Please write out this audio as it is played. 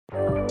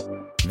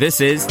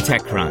This is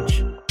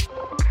TechCrunch.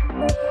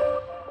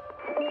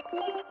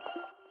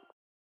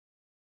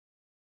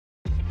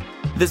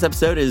 This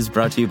episode is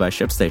brought to you by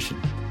ShipStation.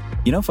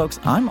 You know, folks,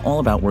 I'm all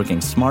about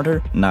working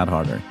smarter, not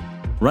harder.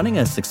 Running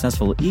a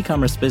successful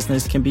e-commerce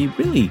business can be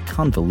really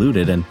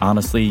convoluted, and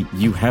honestly,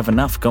 you have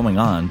enough going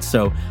on,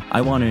 so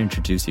I want to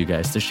introduce you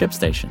guys to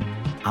ShipStation.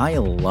 I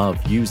love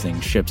using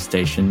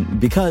ShipStation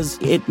because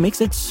it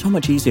makes it so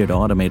much easier to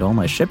automate all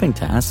my shipping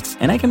tasks,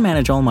 and I can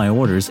manage all my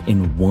orders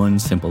in one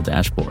simple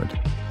dashboard.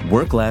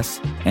 Work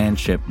less and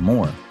ship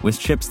more with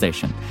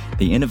ShipStation,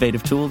 the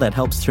innovative tool that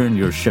helps turn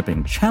your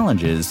shipping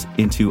challenges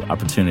into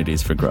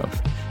opportunities for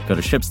growth. Go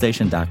to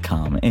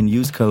ShipStation.com and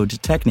use code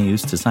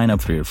TechNews to sign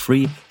up for your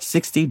free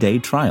 60-day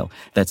trial.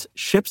 That's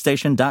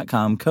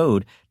ShipStation.com,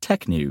 code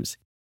TechNews.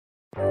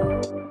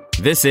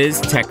 This is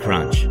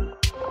TechCrunch.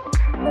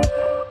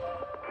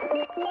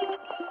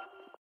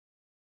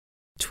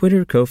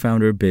 Twitter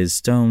co-founder Biz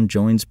Stone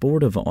joins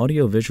board of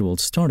audiovisual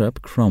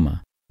startup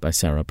Chroma by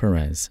Sarah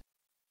Perez.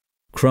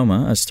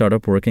 Chroma, a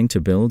startup working to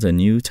build a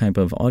new type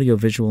of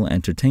audiovisual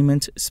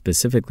entertainment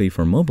specifically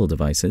for mobile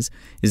devices,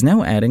 is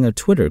now adding a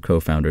Twitter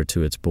co-founder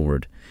to its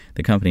board.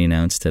 The company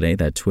announced today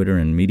that Twitter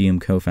and Medium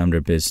co-founder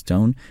Biz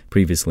Stone,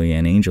 previously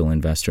an angel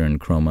investor in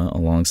Chroma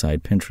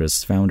alongside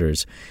Pinterest's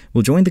founders,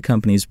 will join the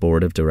company's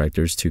board of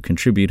directors to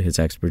contribute his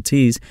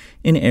expertise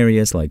in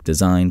areas like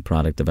design,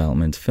 product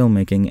development,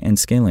 filmmaking, and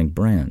scaling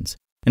brands.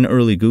 An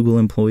early Google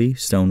employee,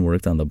 Stone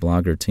worked on the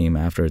Blogger team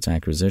after its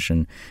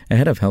acquisition,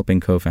 ahead of helping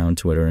co-found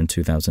Twitter in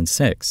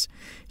 2006.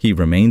 He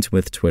remained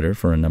with Twitter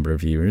for a number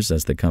of years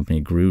as the company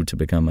grew to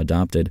become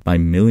adopted by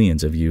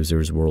millions of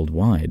users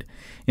worldwide.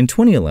 In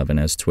 2011,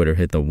 as Twitter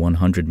hit the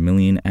 100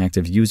 million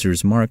active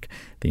users mark,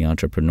 the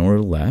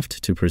entrepreneur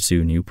left to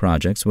pursue new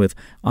projects with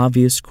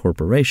Obvious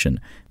Corporation,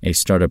 a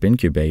startup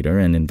incubator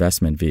and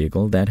investment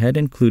vehicle that had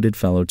included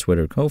fellow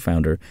Twitter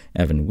co-founder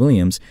Evan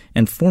Williams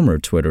and former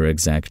Twitter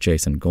exec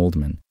Jason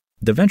Goldman.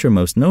 The venture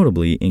most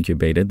notably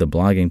incubated the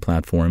blogging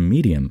platform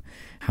Medium.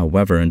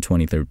 However, in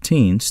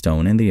 2013,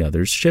 Stone and the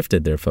others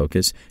shifted their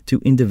focus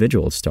to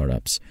individual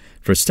startups.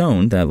 For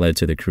Stone, that led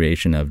to the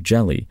creation of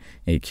Jelly,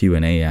 a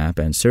Q&A app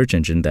and search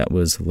engine that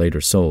was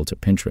later sold to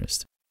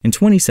Pinterest. In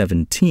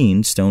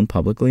 2017, Stone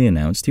publicly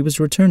announced he was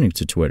returning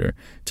to Twitter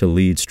to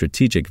lead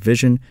strategic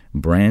vision,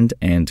 brand,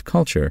 and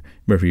culture,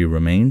 where he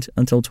remained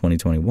until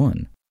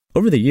 2021.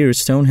 Over the years,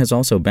 Stone has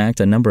also backed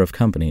a number of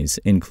companies,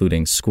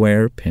 including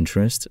Square,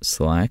 Pinterest,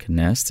 Slack,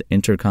 Nest,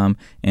 Intercom,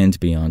 and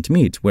Beyond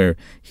Meat, where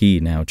he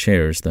now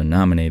chairs the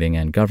nominating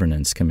and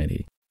governance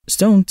committee.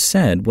 Stone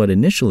said what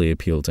initially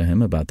appealed to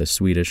him about the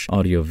Swedish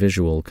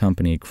audiovisual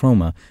company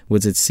Chroma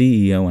was its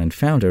CEO and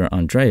founder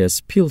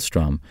Andreas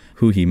Pihlström,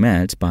 who he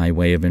met by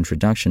way of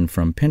introduction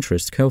from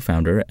Pinterest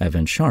co-founder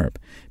Evan Sharp.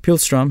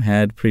 Pihlström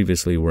had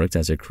previously worked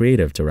as a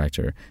creative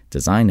director,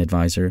 design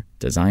advisor,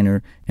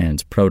 designer,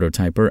 and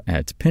prototyper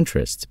at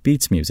Pinterest,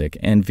 Beats Music,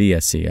 and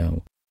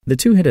VSCO. The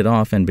two hit it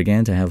off and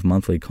began to have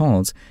monthly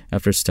calls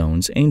after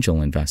Stone's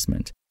angel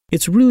investment.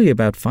 It's really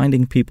about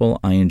finding people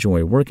I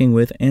enjoy working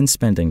with and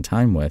spending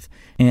time with,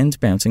 and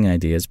bouncing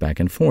ideas back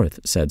and forth,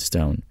 said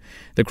Stone.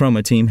 The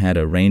Chroma team had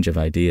a range of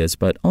ideas,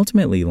 but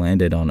ultimately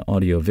landed on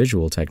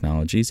audiovisual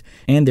technologies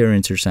and their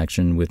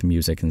intersection with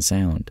music and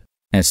sound.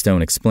 As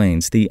Stone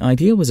explains, the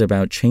idea was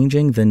about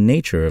changing the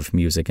nature of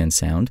music and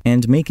sound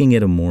and making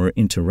it a more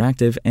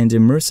interactive and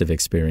immersive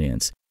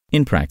experience.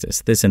 In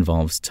practice, this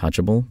involves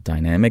touchable,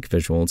 dynamic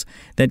visuals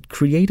that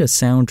create a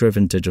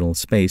sound-driven digital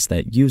space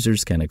that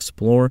users can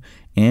explore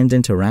and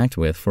interact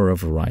with for a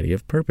variety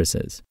of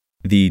purposes.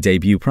 The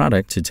debut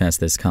product to test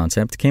this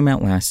concept came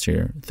out last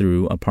year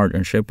through a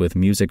partnership with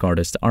music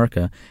artist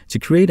Arca to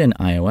create an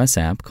iOS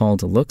app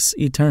called Lux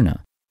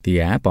Eterna. The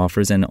app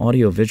offers an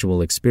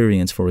audiovisual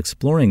experience for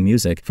exploring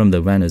music from the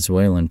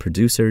Venezuelan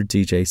producer,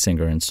 DJ,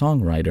 singer, and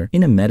songwriter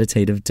in a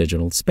meditative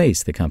digital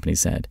space, the company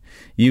said.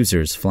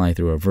 Users fly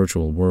through a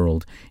virtual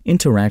world,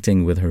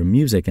 interacting with her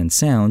music and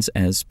sounds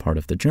as part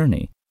of the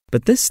journey.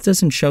 But this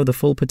doesn't show the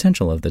full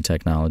potential of the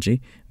technology,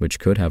 which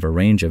could have a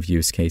range of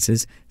use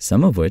cases,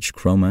 some of which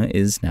Chroma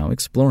is now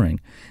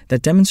exploring,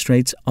 that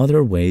demonstrates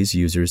other ways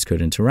users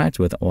could interact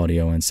with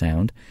audio and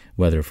sound,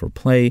 whether for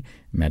play,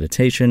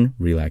 meditation,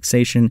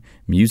 relaxation,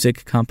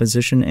 music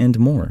composition, and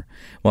more.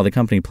 While the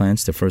company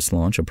plans to first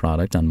launch a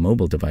product on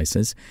mobile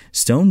devices,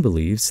 Stone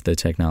believes the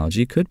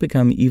technology could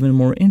become even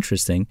more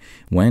interesting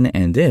when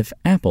and if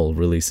Apple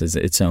releases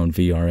its own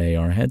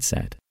VR/AR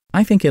headset.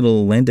 I think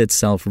it'll lend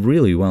itself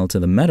really well to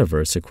the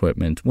metaverse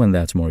equipment when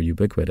that's more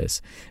ubiquitous.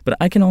 But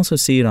I can also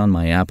see it on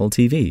my Apple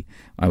TV.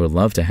 I would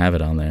love to have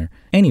it on there.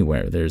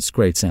 Anywhere there's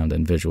great sound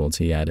and visuals,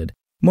 he added.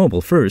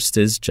 Mobile first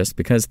is just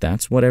because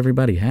that's what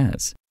everybody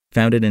has.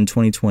 Founded in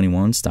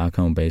 2021,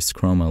 Stockholm-based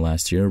Chroma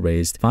last year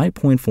raised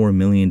 $5.4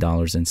 million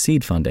in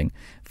seed funding,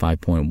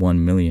 €5.1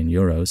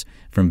 million,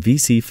 from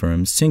VC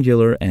firms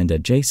Singular and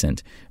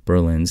Adjacent,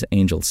 Berlin's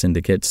angel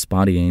syndicate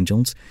Spotty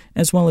Angels,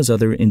 as well as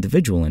other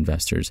individual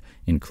investors,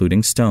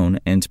 including Stone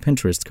and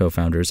Pinterest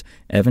co-founders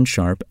Evan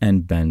Sharp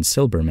and Ben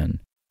Silberman.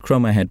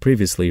 Chroma had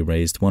previously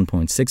raised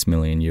 €1.6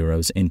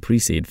 million in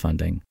pre-seed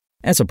funding.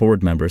 As a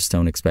board member,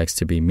 Stone expects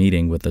to be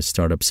meeting with the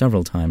startup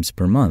several times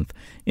per month,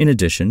 in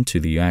addition to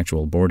the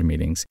actual board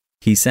meetings.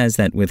 He says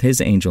that with his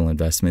angel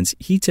investments,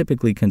 he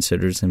typically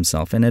considers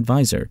himself an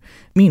advisor,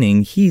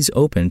 meaning he's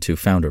open to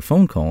founder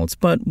phone calls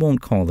but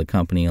won't call the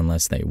company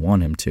unless they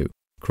want him to.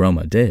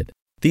 Chroma did.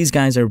 These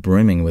guys are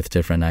brimming with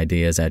different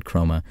ideas at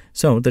Chroma,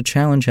 so the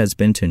challenge has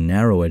been to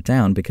narrow it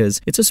down because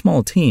it's a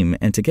small team,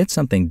 and to get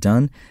something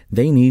done,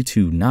 they need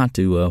to not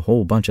do a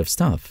whole bunch of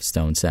stuff,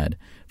 Stone said.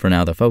 For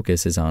now, the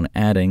focus is on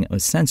adding a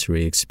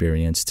sensory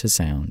experience to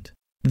sound.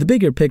 The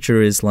bigger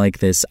picture is like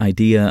this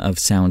idea of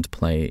sound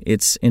play.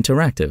 It's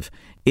interactive.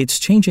 It's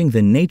changing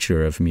the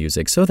nature of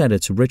music so that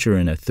it's richer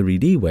in a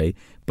 3D way,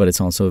 but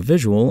it's also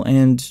visual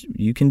and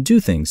you can do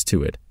things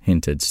to it,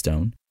 hinted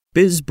Stone.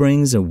 Biz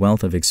brings a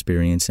wealth of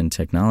experience in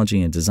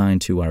technology and design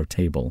to our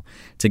table.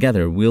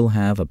 Together, we'll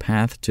have a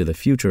path to the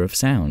future of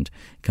sound,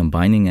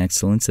 combining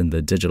excellence in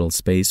the digital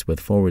space with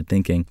forward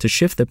thinking to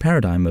shift the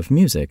paradigm of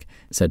music,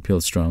 said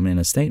Pilstrom in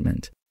a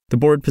statement. The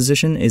board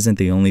position isn't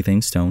the only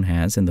thing Stone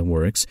has in the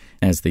works.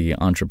 As the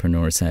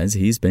entrepreneur says,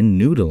 he's been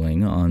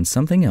noodling on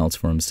something else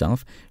for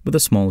himself with a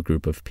small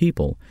group of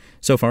people.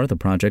 So far, the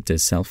project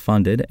is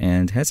self-funded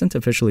and hasn't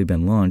officially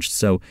been launched,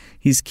 so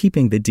he's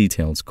keeping the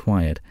details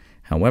quiet.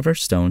 However,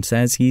 Stone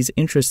says he's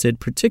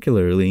interested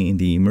particularly in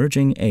the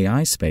emerging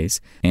AI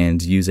space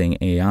and using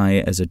AI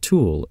as a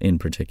tool in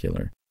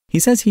particular. He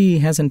says he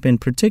hasn't been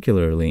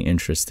particularly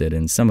interested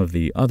in some of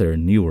the other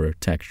newer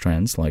tech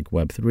trends like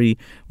Web3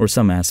 or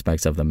some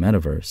aspects of the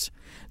metaverse.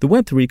 The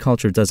Web3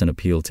 culture doesn't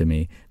appeal to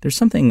me. There's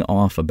something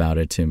off about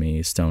it to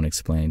me, Stone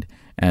explained.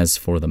 As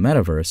for the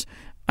metaverse,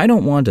 I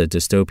don't want a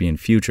dystopian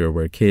future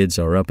where kids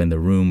are up in the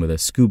room with a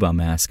scuba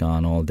mask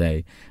on all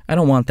day. I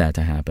don't want that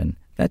to happen.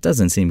 That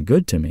doesn't seem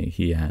good to me,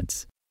 he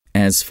adds.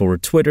 As for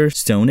Twitter,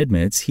 Stone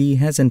admits he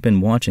hasn't been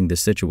watching the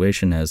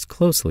situation as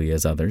closely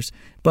as others,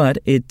 but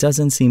it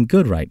doesn't seem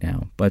good right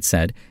now, but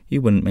said he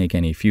wouldn't make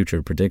any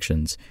future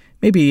predictions.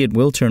 Maybe it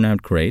will turn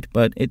out great,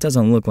 but it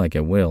doesn't look like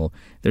it will.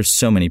 There's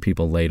so many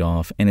people laid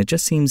off, and it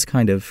just seems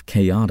kind of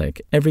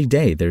chaotic. Every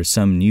day there's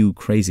some new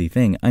crazy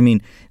thing. I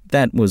mean,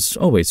 that was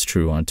always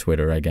true on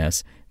Twitter, I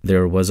guess.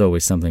 There was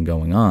always something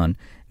going on.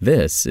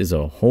 This is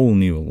a whole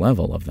new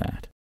level of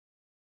that.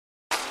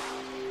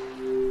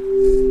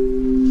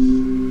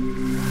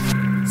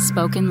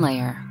 Spoken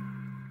Layer.